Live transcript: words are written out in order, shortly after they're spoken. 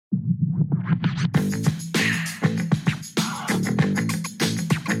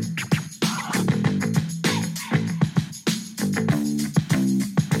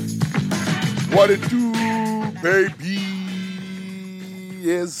What it do, baby?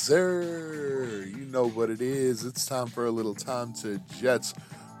 Yes, sir. You know what it is. It's time for a little Time to Jets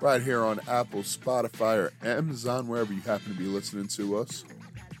right here on Apple, Spotify, or Amazon, wherever you happen to be listening to us.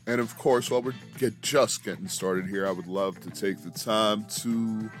 And of course, while we're just getting started here, I would love to take the time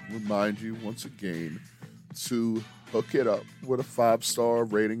to remind you once again to hook it up with a 5-star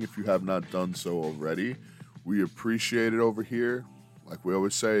rating if you have not done so already. We appreciate it over here. Like we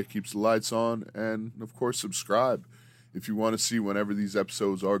always say, it keeps the lights on. And of course, subscribe if you want to see whenever these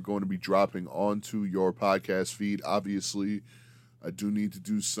episodes are going to be dropping onto your podcast feed. Obviously, I do need to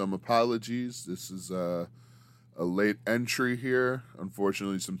do some apologies. This is a late entry here.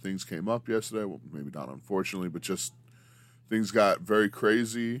 Unfortunately, some things came up yesterday. Well, maybe not unfortunately, but just things got very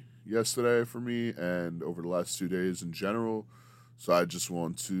crazy yesterday for me and over the last 2 days in general. So I just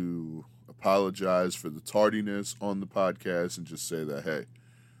want to apologize for the tardiness on the podcast and just say that, hey,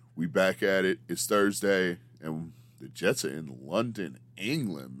 we back at it. It's Thursday, and the Jets are in London,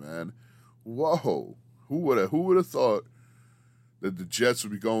 England, man. Whoa. Who would have thought that the Jets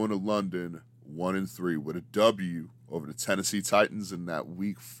would be going to London 1-3 with a W over the Tennessee Titans in that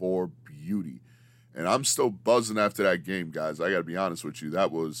Week 4 beauty. And I'm still buzzing after that game, guys. I got to be honest with you.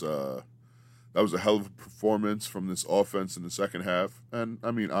 That was a hell of a performance from this offense in the second half. And,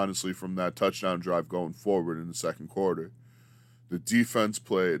 I mean, honestly, from that touchdown drive going forward in the second quarter. The defense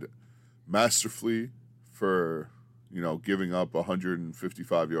played masterfully for, giving up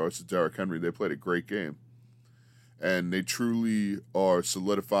 155 yards to Derrick Henry. They played a great game. And they truly are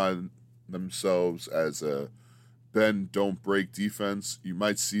solidifying themselves as a bend, don't break defense. You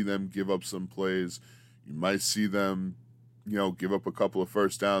might see them give up some plays. You might see them, give up a couple of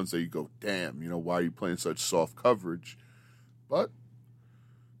first downs that you go, damn, why are you playing such soft coverage? But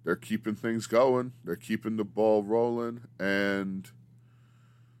they're keeping things going. They're keeping the ball rolling. And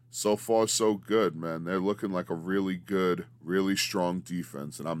so far, so good, man. They're looking like a really good, really strong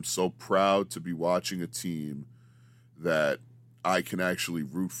defense. And I'm so proud to be watching a team that I can actually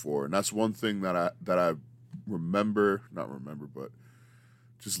root for. And that's one thing that I but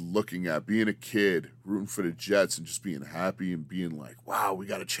just looking at being a kid, rooting for the Jets and just being happy and being like, wow, we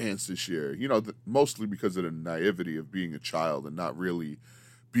got a chance this year. Mostly because of the naivety of being a child and not really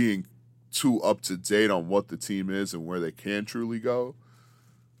being too up to date on what the team is and where they can truly go.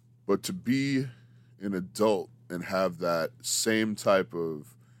 But to be an adult and have that same type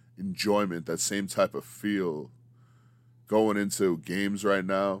of enjoyment, that same type of feel going into games right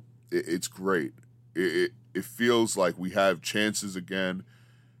now, it's great. It feels like we have chances again.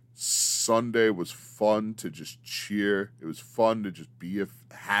 Sunday was fun to just cheer. It was fun to just be a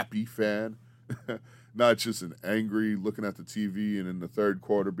happy fan, not just an angry looking at the TV and in the third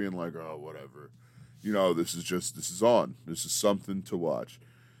quarter being like, oh, whatever. This is on. This is something to watch.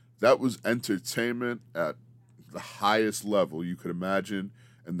 That was entertainment at the highest level you could imagine.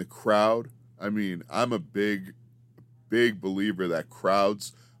 And the crowd, I mean, I'm a big believer that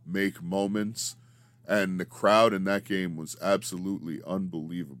crowds make moments. And the crowd in that game was absolutely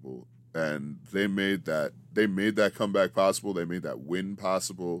unbelievable. And they made that comeback possible. They made that win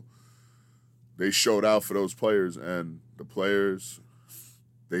possible. They showed out for those players, and the players,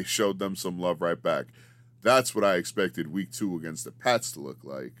 they showed them some love right back. That's what I expected Week 2 against the Pats to look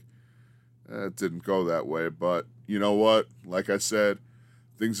like. It didn't go that way, but you know what? Like I said,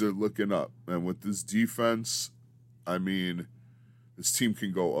 things are looking up. And with this defense, I mean, this team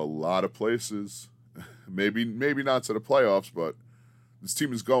can go a lot of places. Maybe not to the playoffs, but this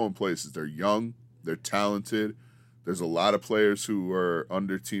team is going places. They're young. They're talented. There's a lot of players who are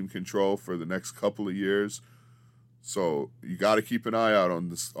under team control for the next couple of years. So you got to keep an eye out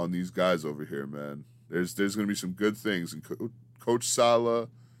on these guys over here, man. There's going to be some good things. And Coach Saleh,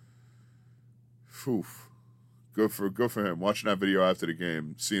 good for him. Watching that video after the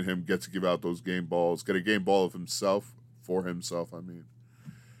game, seeing him get to give out those game balls, get a game ball of himself, for himself, I mean.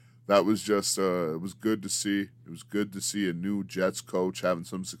 That was just, it was good to see. It was good to see a new Jets coach having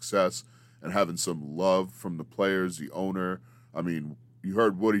some success and having some love from the players, the owner. I mean, you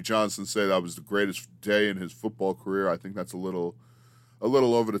heard Woody Johnson say that was the greatest day in his football career. I think that's a little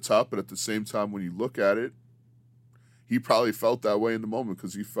over the top, but at the same time, when you look at it, he probably felt that way in the moment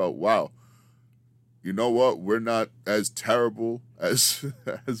because he felt, wow, you know what? We're not as terrible as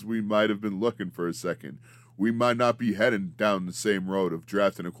we might have been looking for a second. We might not be heading down the same road of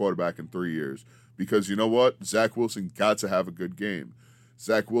drafting a quarterback in 3 years. Because you know what? Zach Wilson got to have a good game.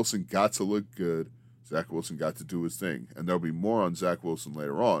 Zach Wilson got to look good. Zach Wilson got to do his thing. And there'll be more on Zach Wilson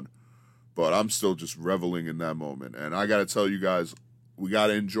later on. But I'm still just reveling in that moment. And I got to tell you guys, we got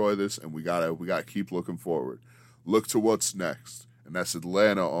to enjoy this, and we got to keep looking forward. Look to what's next. And that's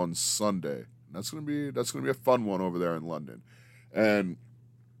Atlanta on Sunday. That's gonna be a fun one over there in London. And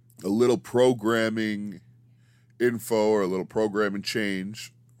a little programming info or a little programming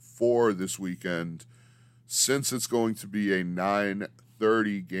change for this weekend, since it's going to be a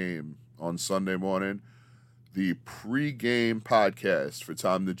 9:30 game on Sunday morning. The pre-game podcast for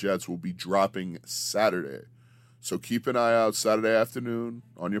Time the Jets will be dropping Saturday. So keep an eye out Saturday afternoon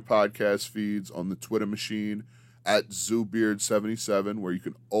on your podcast feeds, on the Twitter machine, at ZooBeard77, where you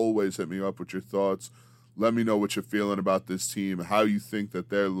can always hit me up with your thoughts. Let me know what you're feeling about this team, how you think that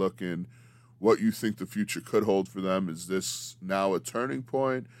they're looking, what you think the future could hold for them. Is this now a turning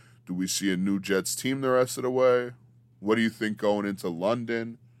point? Do we see a new Jets team the rest of the way? What do you think going into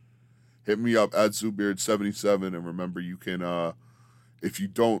London? Hit me up at ZooBeard77, and remember, you can, if you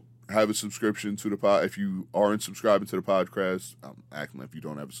don't have a subscription to the pod, if you aren't subscribing to the podcast, I'm acting like if you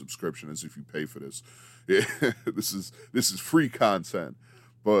don't have a subscription as if you pay for this. Yeah, this is free content.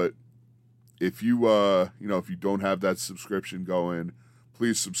 But if you if you don't have that subscription going,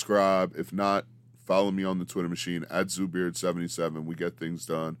 please subscribe. If not, follow me on the Twitter machine at ZooBeard77. We get things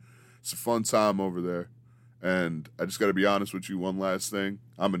done. It's a fun time over there. And I just got to be honest with you, one last thing.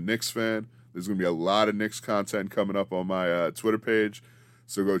 I'm a Knicks fan. There's going to be a lot of Knicks content coming up on my Twitter page,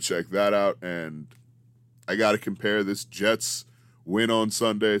 so go check that out. And I got to compare this Jets win on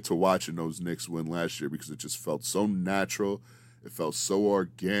Sunday to watching those Knicks win last year, because it just felt so natural. It felt so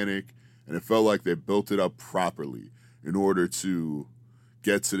organic, and it felt like they built it up properly in order to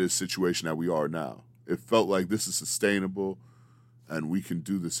get to this situation that we are now. It felt like this is sustainable, and we can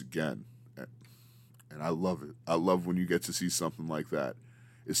do this again. And I love it. I love when you get to see something like that.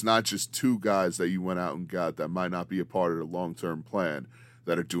 It's not just two guys that you went out and got that might not be a part of the long-term plan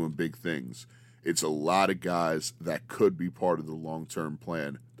that are doing big things. It's a lot of guys that could be part of the long-term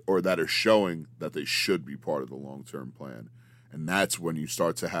plan, or that are showing that they should be part of the long-term plan. And that's when you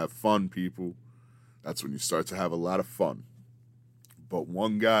start to have fun, people. That's when you start to have a lot of fun. But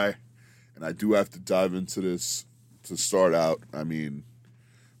one guy, and I do have to dive into this to start out, I mean,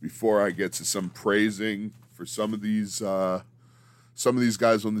 before I get to some praising for some of these guys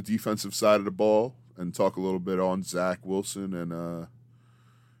on the defensive side of the ball, and talk a little bit on Zach Wilson and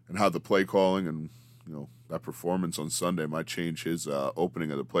how the play calling and that performance on Sunday might change his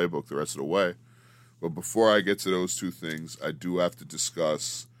opening of the playbook the rest of the way. But before I get to those two things, I do have to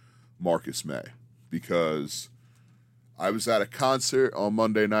discuss Marcus Maye, because I was at a concert on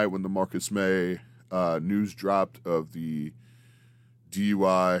Monday night when the Marcus Maye news dropped of the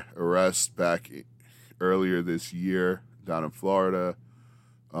DUI arrest back earlier this year down in Florida.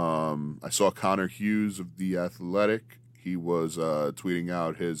 I saw Connor Hughes of The Athletic. He was tweeting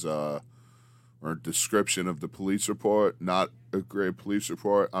out his or description of the police report. Not a great police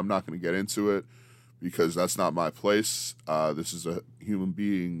report. I'm not going to get into it because that's not my place. This is a human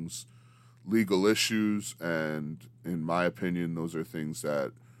being's legal issues, and in my opinion, those are things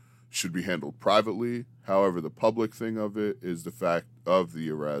that should be handled privately. However, the public thing of it is the fact of the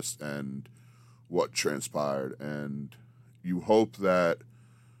arrest and what transpired. And you hope that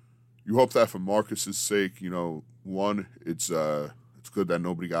for Marcus's sake, one, it's good that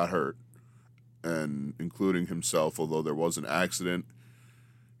nobody got hurt, and including himself, although there was an accident,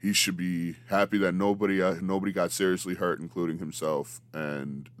 he should be happy that nobody got seriously hurt, including himself,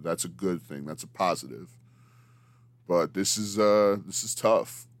 and that's a good thing. That's a positive. But this is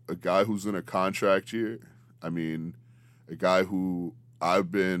tough. A guy who's in a contract year, I mean, a guy who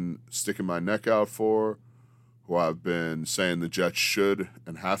I've been sticking my neck out for, who I've been saying the Jets should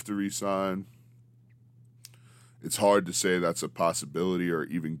and have to re-sign. It's hard to say that's a possibility or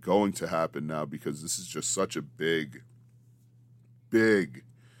even going to happen now, because this is just such a big, big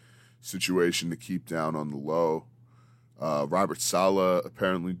situation to keep down on the low. Robert Saleh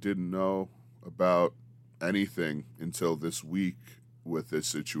apparently didn't know about anything until this week with this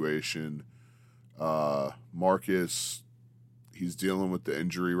situation. Marcus, he's dealing with the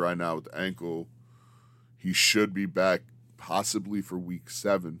injury right now with the ankle. He should be back possibly for week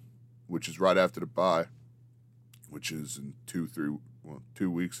 7, which is right after the bye, which is in 2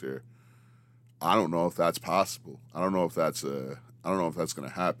 weeks here. I don't know if that's possible. I don't know if that's going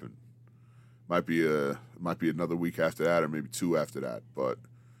to happen. Might be another week after that, or maybe 2 after that. But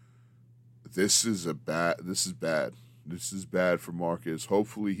this is bad. This is bad for Marcus.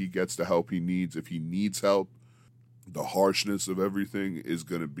 Hopefully he gets the help he needs. If he needs help, the harshness of everything is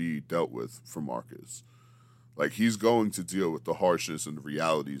going to be dealt with for Marcus. Like, he's going to deal with the harshness and the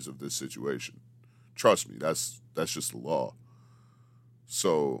realities of this situation. Trust me, that's just the law.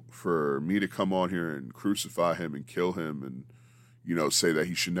 So for me to come on here and crucify him and kill him and, say that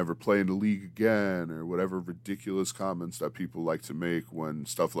he should never play in the league again or whatever ridiculous comments that people like to make when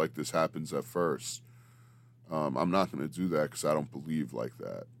stuff like this happens at first. I'm not going to do that because I don't believe like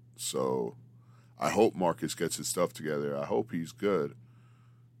that. So I hope Marcus gets his stuff together. I hope he's good.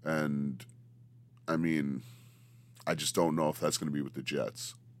 And, I mean, I just don't know if that's going to be with the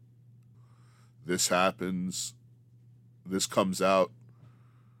Jets. This happens. This comes out.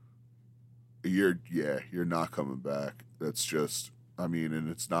 You're not coming back. That's just, and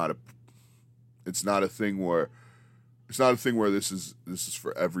it's not a thing where this is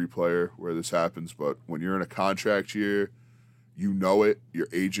for every player where this happens. But when you're in a contract year, you know it. Your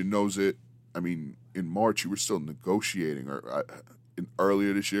agent knows it. In March you were still negotiating,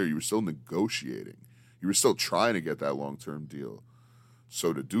 earlier this year you were still negotiating. You were still trying to get that long-term deal.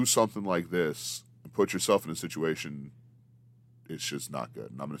 So to do something like this and put yourself in a situation, it's just not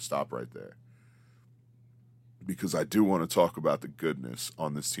good. And I'm going to stop right there. Because I do want to talk about the goodness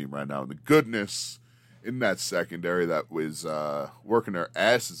on this team right now. And the goodness in that secondary that was working their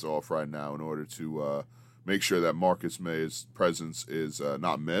asses off right now in order to make sure that Marcus May's presence is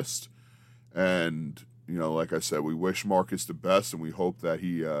not missed. And, like I said, we wish Marcus the best, and we hope that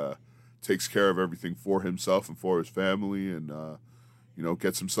he takes care of everything for himself and for his family and,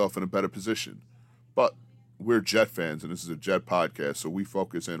 gets himself in a better position. But we're Jet fans, and this is a Jet podcast, so we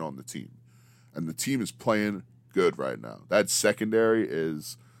focus in on the team. And the team is playing good right now. That secondary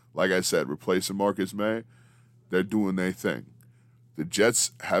is, like I said, replacing Marcus May. They're doing their thing. The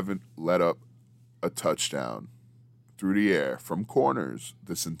Jets haven't let up a touchdown through the air from corners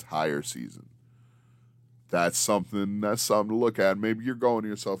this entire season. That's something to look at. Maybe you're going to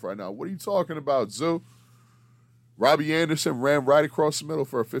yourself right now, what are you talking about, Zoo? Robbie Anderson ran right across the middle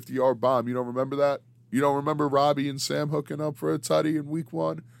for a 50-yard bomb. You don't remember that? You don't remember Robbie and Sam hooking up for a tutty in week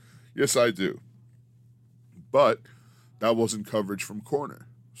 1? Yes, I do. But that wasn't coverage from corner.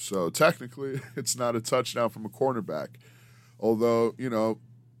 So technically, it's not a touchdown from a cornerback. Although,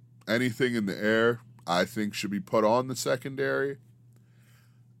 anything in the air, I think, should be put on the secondary.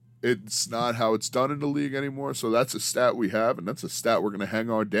 It's not how it's done in the league anymore. So that's a stat we have, and that's a stat we're going to hang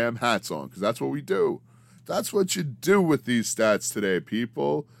our damn hats on, because that's what we do. That's what you do with these stats today,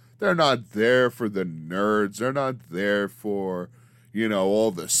 people. They're not there for the nerds. They're not there for,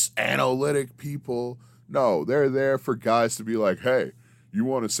 all this analytic people. No, they're there for guys to be like, hey, you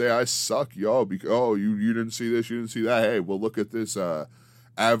want to say I suck, yo? You didn't see this, you didn't see that. Hey, well, look at this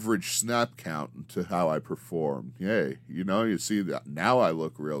average snap count to how I performed. Hey, you see that now I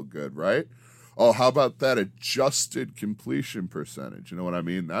look real good, right? Oh, how about that adjusted completion percentage? You know what I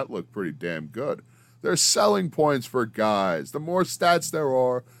mean? That looked pretty damn good. There's selling points for guys. The more stats there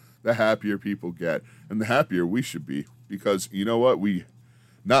are, the happier people get. And the happier we should be. Because you know what? We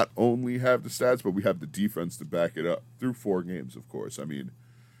not only have the stats, but we have the defense to back it up through 4 games, of course.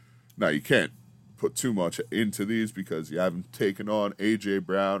 Now you can't put too much into these because you haven't taken on A.J.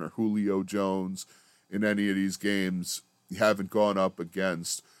 Brown or Julio Jones in any of these games. You haven't gone up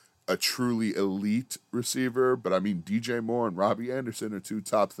against a truly elite receiver, but DJ Moore and Robbie Anderson are 2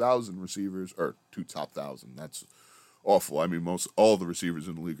 top 1,000 receivers, or 2 top 1,000. That's awful. Most all the receivers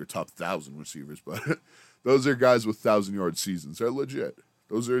in the league are top 1,000 receivers, but those are guys with 1,000-yard seasons. They're legit.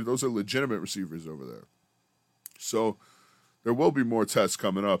 Those are legitimate receivers over there. So there will be more tests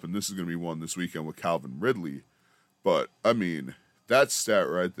coming up, and this is going to be one this weekend with Calvin Ridley. But, that stat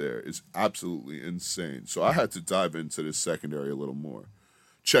right there is absolutely insane. So I had to dive into this secondary a little more.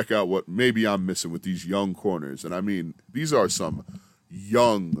 Check out what maybe I'm missing with these young corners. And, these are some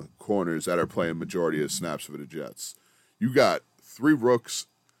young corners that are playing majority of snaps for the Jets. You got 3 rooks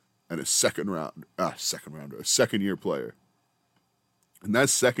and a second-year player. And that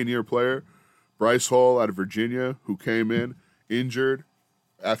second-year player, Bryce Hall out of Virginia, who came in injured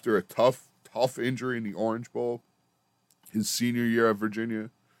after a tough injury in the Orange Bowl, his senior year at Virginia,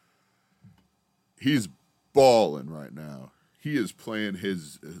 he's balling right now. He is playing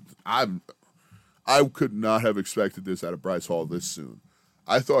his... I could not have expected this out of Bryce Hall this soon.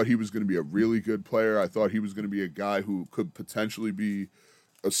 I thought he was going to be a really good player. I thought he was going to be a guy who could potentially be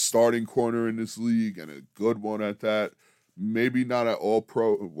a starting corner in this league, and a good one at that. Maybe not an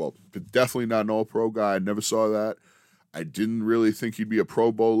all-pro, well, but definitely not an all-pro guy. I never saw that. I didn't really think he'd be a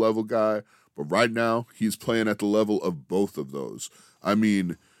Pro Bowl level guy, but right now he's playing at the level of both of those.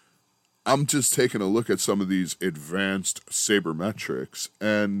 I'm just taking a look at some of these advanced sabermetrics,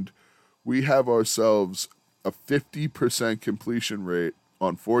 and we have ourselves a 50% completion rate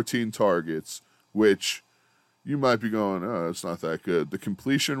on 14 targets, which you might be going, oh, it's not that good. The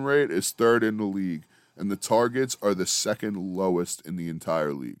completion rate is 3rd in the league, and the targets are the 2nd lowest in the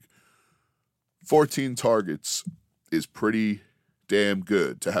entire league. 14 targets is pretty damn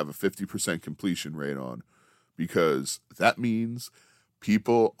good to have a 50% completion rate on, because that means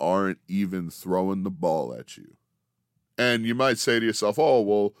people aren't even throwing the ball at you. And you might say to yourself, oh,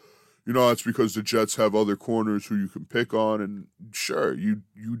 well, that's because the Jets have other corners who you can pick on. And sure,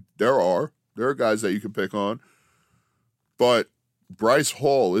 there are guys that you can pick on. But Bryce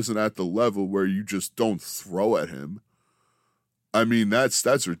Hall isn't at the level where you just don't throw at him. I mean,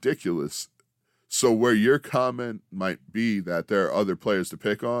 that's ridiculous. So where your comment might be that there are other players to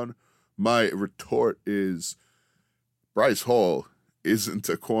pick on, my retort is Bryce Hall isn't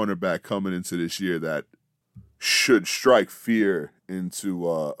a cornerback coming into this year that should strike fear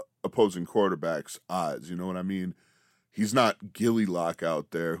into opposing quarterbacks' eyes. You know what I mean? He's not Gilly Lock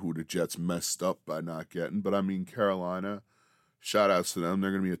out there, who the Jets messed up by not getting. But I mean, Carolina, shout outs to them.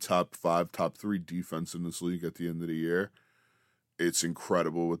 They're going to be a top 5, top 3 defense in this league at the end of the year. It's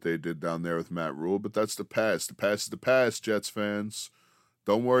incredible what they did down there with Matt Rule, but that's the past. The past is the past, Jets fans.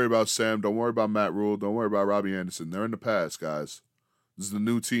 Don't worry about Sam. Don't worry about Matt Rule. Don't worry about Robbie Anderson. They're in the past, guys. This is the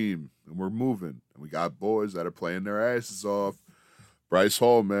new team, and we're moving. And we got boys that are playing their asses off. Bryce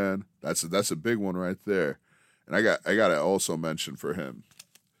Hall, man, that's a big one right there. And I got to also mention for him,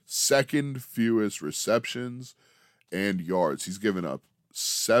 second fewest receptions and yards. He's given up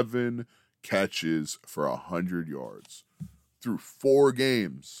 7 catches for 100 yards through 4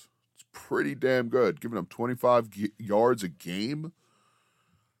 games. It's pretty damn good. Giving up 25 yards a game.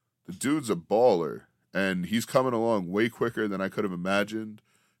 The dude's a baller, and he's coming along way quicker than I could have imagined.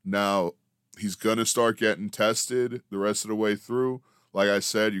 Now, he's going to start getting tested the rest of the way through. Like I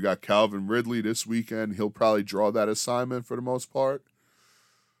said, you got Calvin Ridley this weekend. He'll probably draw that assignment for the most part.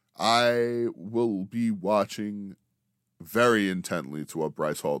 I will be watching very intently to what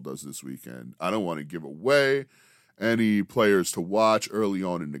Bryce Hall does this weekend. I don't want to give away any players to watch early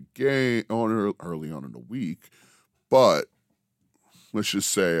on in the game, early on in the week, but let's just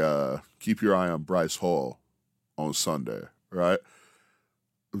say keep your eye on Bryce Hall on Sunday, right?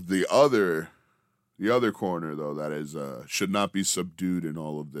 The other corner, though, that is should not be subdued in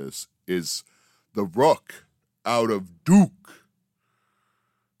all of this is the Rook out of Duke,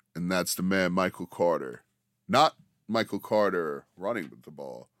 and that's the man Michael Carter. Not Michael Carter running with the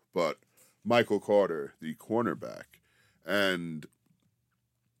ball, but Michael Carter, the cornerback. And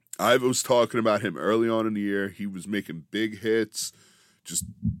I was talking about him early on in the year. He was making big hits, just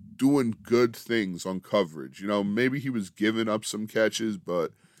doing good things on coverage. Maybe he was giving up some catches,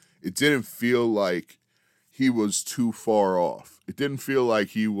 but it didn't feel like he was too far off. It didn't feel like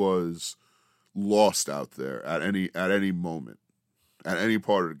he was lost out there at any moment, at any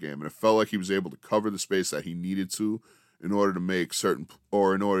part of the game. And it felt like he was able to cover the space that he needed to in order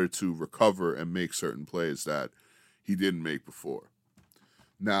to recover and make certain plays that he didn't make before.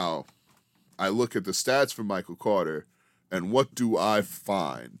 Now, I look at the stats for Michael Carter, and what do I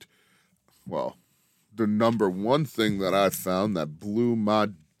find? Well, the number one thing that I found that blew my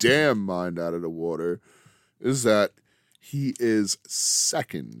damn mind out of the water is that he is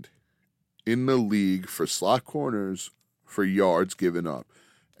second in the league for slot corners for yards given up.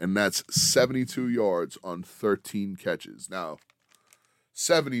 And that's 72 yards on 13 catches. Now,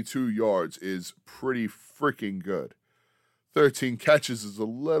 72 yards is pretty freaking good. 13 catches is a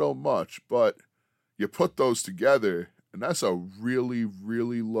little much, but you put those together, and that's a really,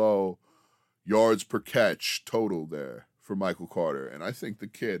 really low yards per catch total there for Michael Carter. And I think the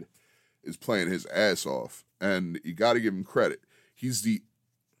kid is playing his ass off, and you got to give him credit. He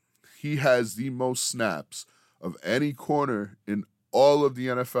has the most snaps of any corner in all of the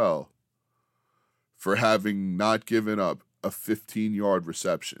NFL for having not given up a 15-yard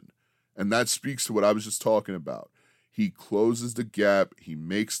reception. And that speaks to what I was just talking about. He closes the gap. He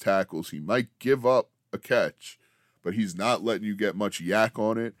makes tackles. He might give up a catch, but he's not letting you get much yak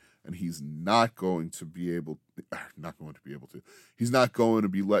on it, and he's not going to be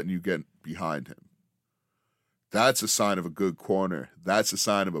letting you get behind him. That's a sign of a good corner. That's a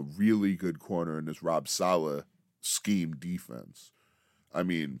sign of a really good corner in this Rob Saleh scheme defense. I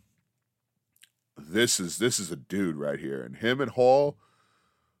mean, this is a dude right here. And him and Hall,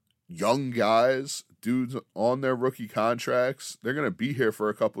 young guys, dudes on their rookie contracts, they're going to be here for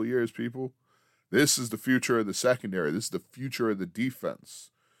a couple of years, people. This is the future of the secondary. This is the future of the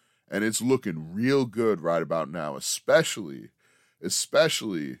defense. And it's looking real good right about now, especially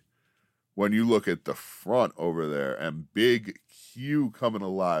when you look at the front over there and Big Q coming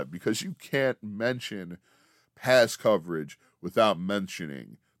alive, because you can't mention pass coverage without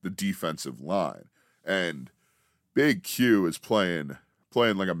mentioning the defensive line. And Big Q is playing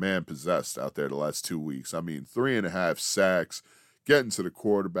like a man possessed out there the last 2 weeks. I mean, 3.5 sacks, getting to the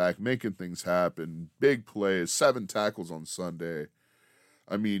quarterback, making things happen, big plays, 7 tackles on Sunday.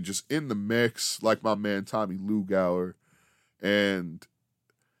 I mean, just in the mix, like my man Tommy Lugauer. And,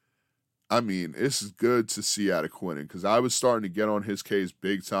 I mean, this is good to see out of Quinnen because I was starting to get on his case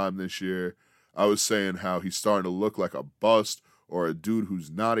big time this year. I was saying how he's starting to look like a bust or a dude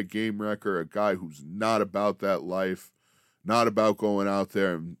who's not a game wrecker, a guy who's not about that life, not about going out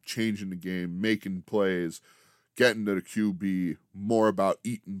there and changing the game, making plays, getting to the QB, more about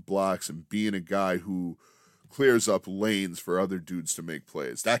eating blocks and being a guy who clears up lanes for other dudes to make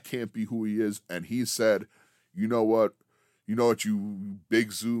plays. That can't be who he is. And he said, you know what? You know what, you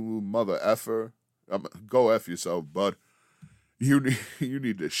big zoo mother effer? Go F yourself, bud. You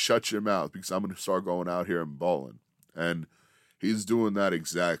need to shut your mouth because I'm going to start going out here and balling. And he's doing that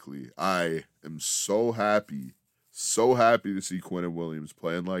exactly. I am so happy to see Quinnen Williams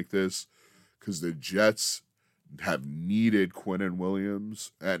playing like this because the Jets have needed Quinnen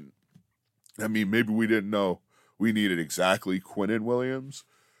Williams. And, I mean, maybe we didn't know we needed exactly Quinnen Williams,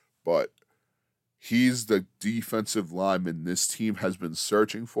 but he's the defensive lineman this team has been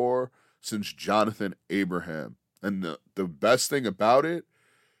searching for since Jonathan Abraham. And the best thing about it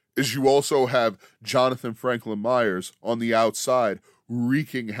is you also have Jonathan Franklin Myers on the outside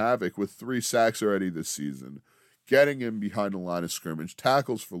wreaking havoc with 3 sacks already this season, getting in behind the line of scrimmage,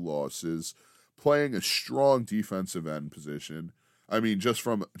 tackles for losses, playing a strong defensive end position. I mean, just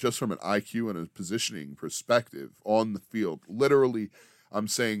from an IQ and a positioning perspective on the field. Literally, I'm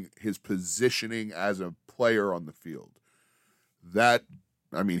saying his positioning as a player on the field. That,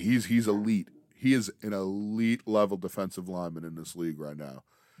 I mean, he's elite. He is an elite level defensive lineman in this league right now.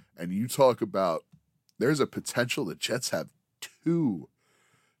 And you talk about there's a potential the Jets have two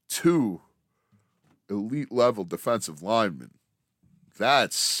elite level defensive linemen.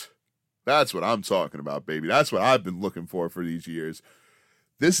 That's what I'm talking about, baby. That's what I've been looking for these years.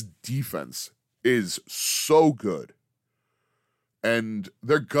 This defense is so good. And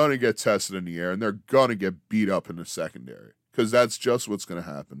they're going to get tested in the air, and they're going to get beat up in the secondary because that's just what's going to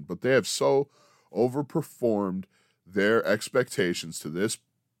happen. But they have so overperformed their expectations to this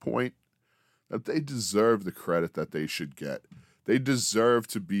point that they deserve the credit that they should get. They deserve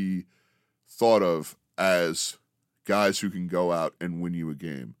to be thought of as guys who can go out and win you a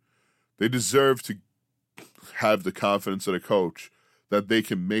game. They deserve to have the confidence of the coach that they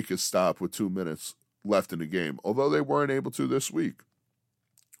can make a stop with 2 minutes left in the game, although they weren't able to this week.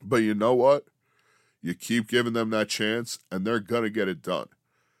 But you know what? You keep giving them that chance, and they're going to get it done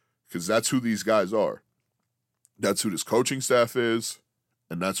because that's who these guys are. That's who this coaching staff is,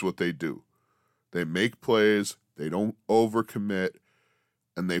 and that's what they do. They make plays, they don't overcommit,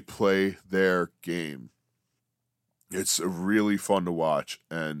 and they play their game. It's really fun to watch,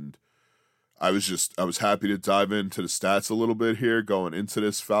 and I was happy to dive into the stats a little bit here going into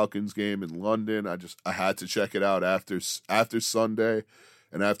this Falcons game in London. I had to check it out after Sunday,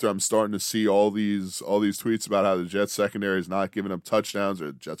 and after I'm starting to see all these tweets about how the Jets secondary is not giving up touchdowns or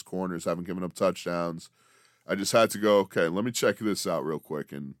the Jets corners haven't given up touchdowns, I just had to go, okay, let me check this out real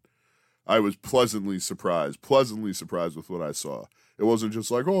quick, and I was pleasantly surprised with what I saw. It wasn't just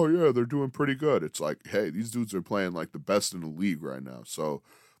like, oh yeah, they're doing pretty good. It's like, hey, these dudes are playing like the best in the league right now. So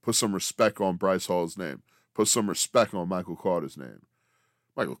put some respect on Bryce Hall's name. Put some respect on Michael Carter's name.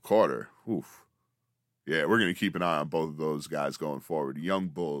 Michael Carter, oof. Yeah, we're going to keep an eye on both of those guys going forward. Young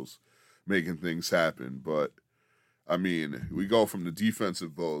Bulls making things happen. But, I mean, we go from the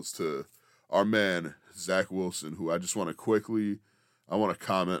defensive Bulls to our man, Zach Wilson, who I just want to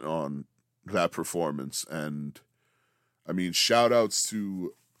comment on that performance. And, I mean, shout-outs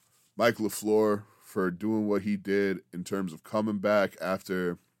to Mike LaFleur for doing what he did in terms of coming back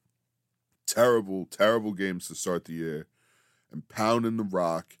after terrible, terrible games to start the year and pounding the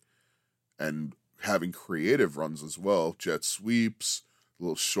rock and having creative runs as well. Jet sweeps,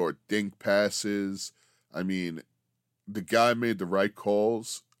 little short dink passes. I mean, the guy made the right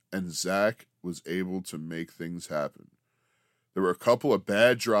calls, and Zach was able to make things happen. There were a couple of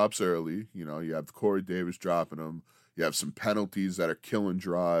bad drops early. You know, you have Corey Davis dropping them. You have some penalties that are killing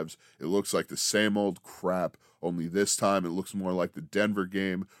drives. It looks like the same old crap, only this time it looks more like the Denver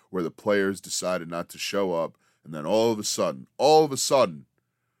game where the players decided not to show up, and then all of a sudden,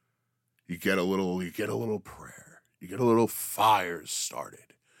 you get a little prayer. You get a little fires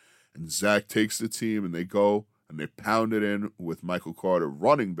started. And Zach takes the team, and they go, and they pound it in with Michael Carter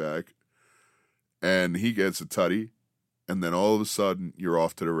running back, and he gets a tutty. And then all of a sudden, you're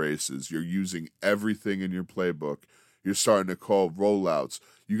off to the races. You're using everything in your playbook. You're starting to call rollouts.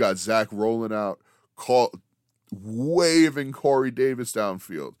 You got Zach rolling out, waving Corey Davis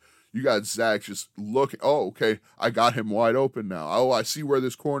downfield. You got Zach just looking, oh, okay, I got him wide open now. Oh, I see where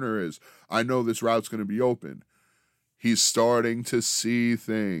this corner is. I know this route's going to be open. He's starting to see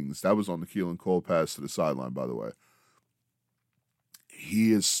things. That was on the Keelan Cole pass to the sideline, by the way.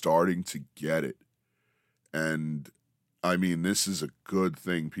 He is starting to get it. And, I mean, this is a good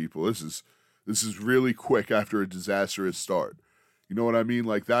thing, people. This is really quick after a disastrous start. You know what I mean?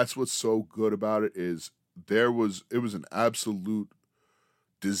 Like, that's what's so good about it is it was an absolute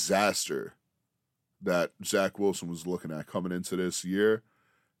disaster that Zach Wilson was looking at coming into this year.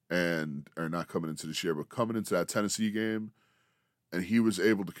 Or not coming into this year, but coming into that Tennessee game, and he was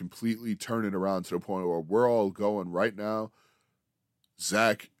able to completely turn it around to the point where we're all going right now.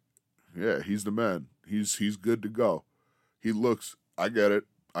 Zach, yeah, he's the man. He's good to go. He looks, I get it.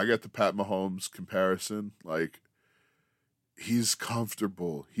 I get the Pat Mahomes comparison. Like, he's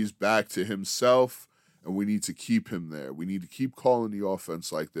comfortable. He's back to himself, and we need to keep him there. We need to keep calling the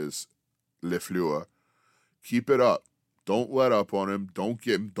offense like this, LeFleur. Keep it up. Don't let up on him.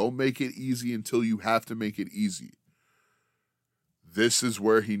 Don't make it easy until you have to make it easy. This is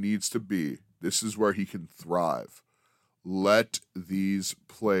where he needs to be. This is where he can thrive. Let these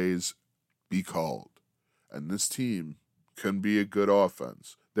plays be called. And this team can be a good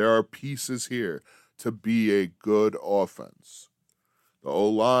offense. There are pieces here to be a good offense. The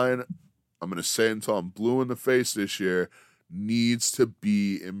O-line, I'm going to say it until I'm blue in the face this year, needs to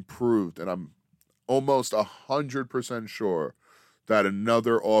be improved. And I'm almost 100% sure that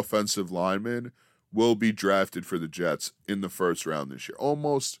another offensive lineman will be drafted for the Jets in the first round this year.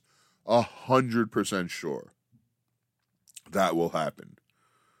 Almost 100% sure that will happen.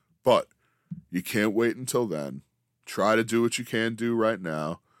 But you can't wait until then. Try to do what you can do right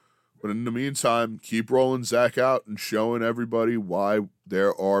now. But in the meantime, keep rolling Zach out and showing everybody why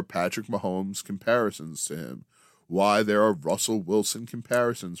there are Patrick Mahomes comparisons to him, why there are Russell Wilson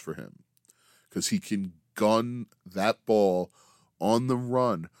comparisons for him. Because he can gun that ball on the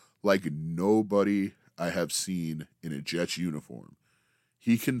run like nobody I have seen in a Jets uniform.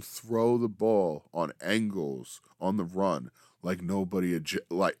 He can throw the ball on angles on the run like nobody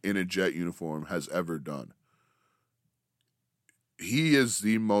in a Jet uniform has ever done. He is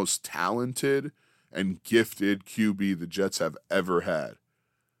the most talented and gifted QB the Jets have ever had.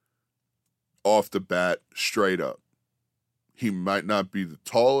 Off the bat, straight up. He might not be the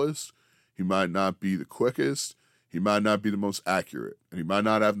tallest. He might not be the quickest. He might not be the most accurate. And he might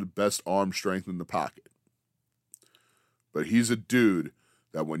not have the best arm strength in the pocket. But he's a dude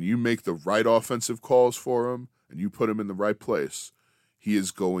that when you make the right offensive calls for him and you put him in the right place, he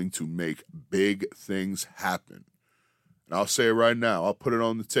is going to make big things happen. And I'll say it right now. I'll put it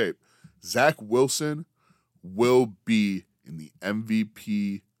on the tape. Zach Wilson will be in the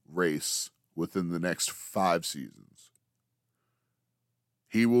MVP race within the next 5 seasons.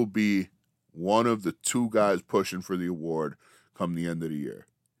 He will be one of the 2 guys pushing for the award come the end of the year.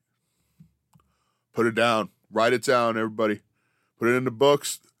 Put it down. Write it down, everybody. Put it in the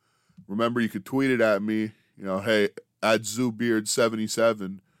books. Remember, you could tweet it at me. You know, hey, at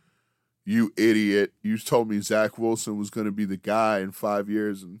ZooBeard77, you idiot. You told me Zach Wilson was going to be the guy in 5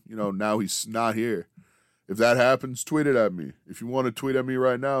 years, and, you know, now he's not here. If that happens, tweet it at me. If you want to tweet at me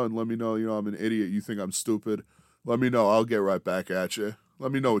right now and let me know, you know, I'm an idiot, you think I'm stupid, let me know. I'll get right back at you.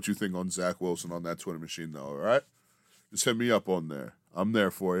 Let me know what you think on Zach Wilson on that Twitter machine, though, all right? Just hit me up on there. I'm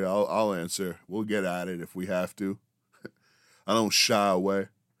there for you. I'll answer. We'll get at it if we have to. I don't shy away.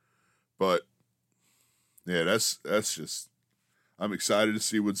 But, yeah, that's just... I'm excited to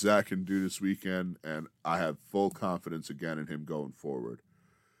see what Zach can do this weekend, and I have full confidence again in him going forward.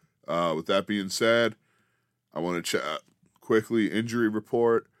 With that being said, I want to chat quickly. Injury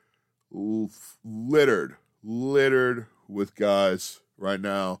report. Littered with guys right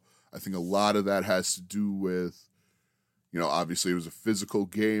now. I think a lot of that has to do with, you know, obviously it was a physical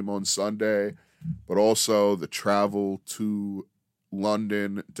game on Sunday, but also the travel to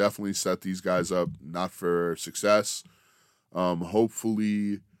London definitely set these guys up not for success.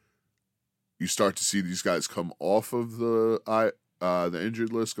 Hopefully you start to see these guys come off of the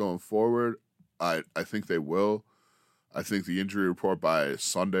injured list going forward. I think they will. I think the injury report by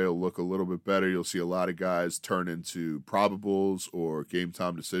Sunday will look a little bit better. You'll see a lot of guys turn into probables or game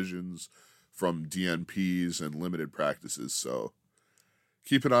time decisions from DNPs and limited practices. So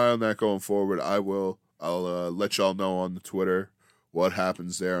keep an eye on that going forward. I'll let y'all know on the Twitter what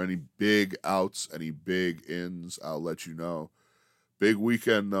happens there. Any big outs, any big ins, I'll let you know. Big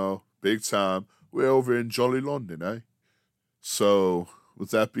weekend, though. Big time. We're over in Jolly London, eh? So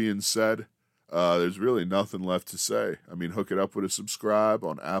with that being said, there's really nothing left to say. I mean, hook it up with a subscribe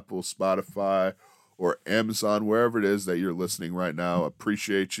on Apple, Spotify, or Amazon, wherever it is that you're listening right now.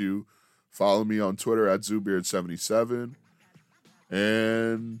 Appreciate you. Follow me on Twitter at ZooBeard77.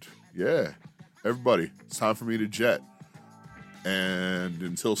 And, yeah, everybody, it's time for me to jet. And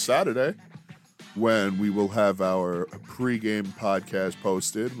until Saturday, when we will have our pregame podcast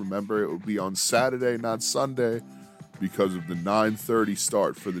posted. Remember, it will be on Saturday, not Sunday, because of the 9:30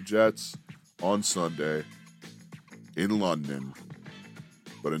 start for the Jets on Sunday in London.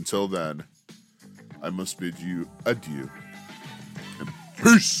 But until then, I must bid you adieu and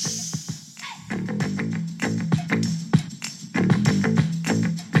peace.